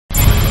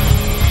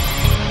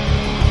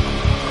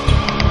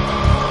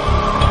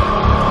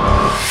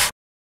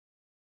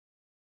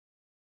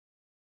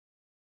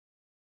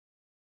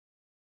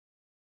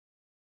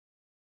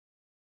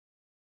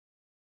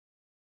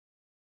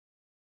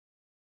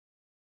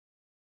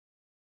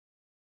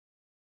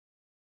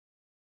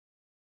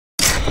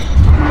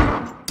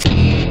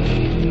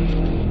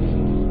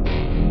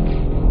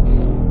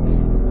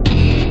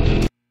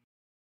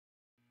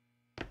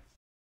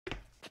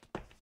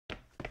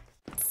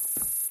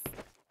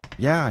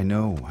Yeah, I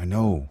know.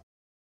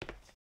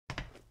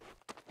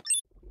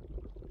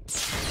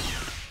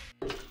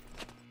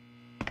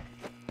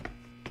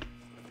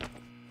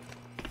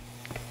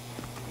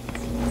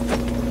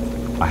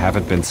 I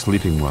haven't been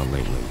sleeping well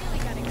lately.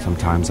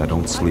 Sometimes I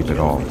don't sleep at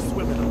all.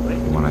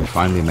 And when I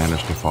finally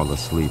manage to fall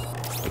asleep,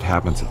 it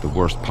happens at the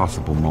worst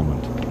possible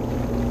moment.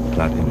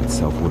 That in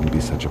itself wouldn't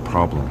be such a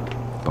problem,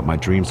 but my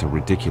dreams are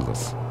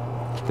ridiculous.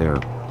 They're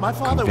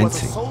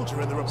convincing,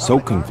 so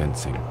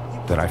convincing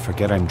that I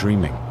forget I'm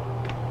dreaming.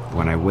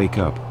 When I wake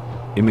up,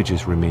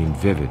 images remain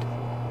vivid,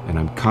 and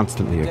I'm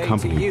constantly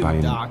accompanied by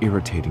an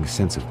irritating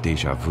sense of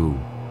déjà vu.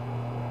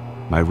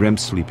 My REM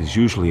sleep is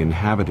usually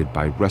inhabited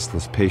by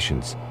restless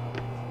patients,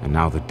 and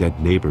now the dead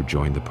neighbor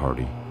joined the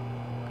party.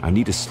 I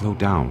need to slow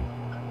down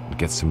and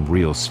get some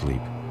real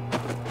sleep.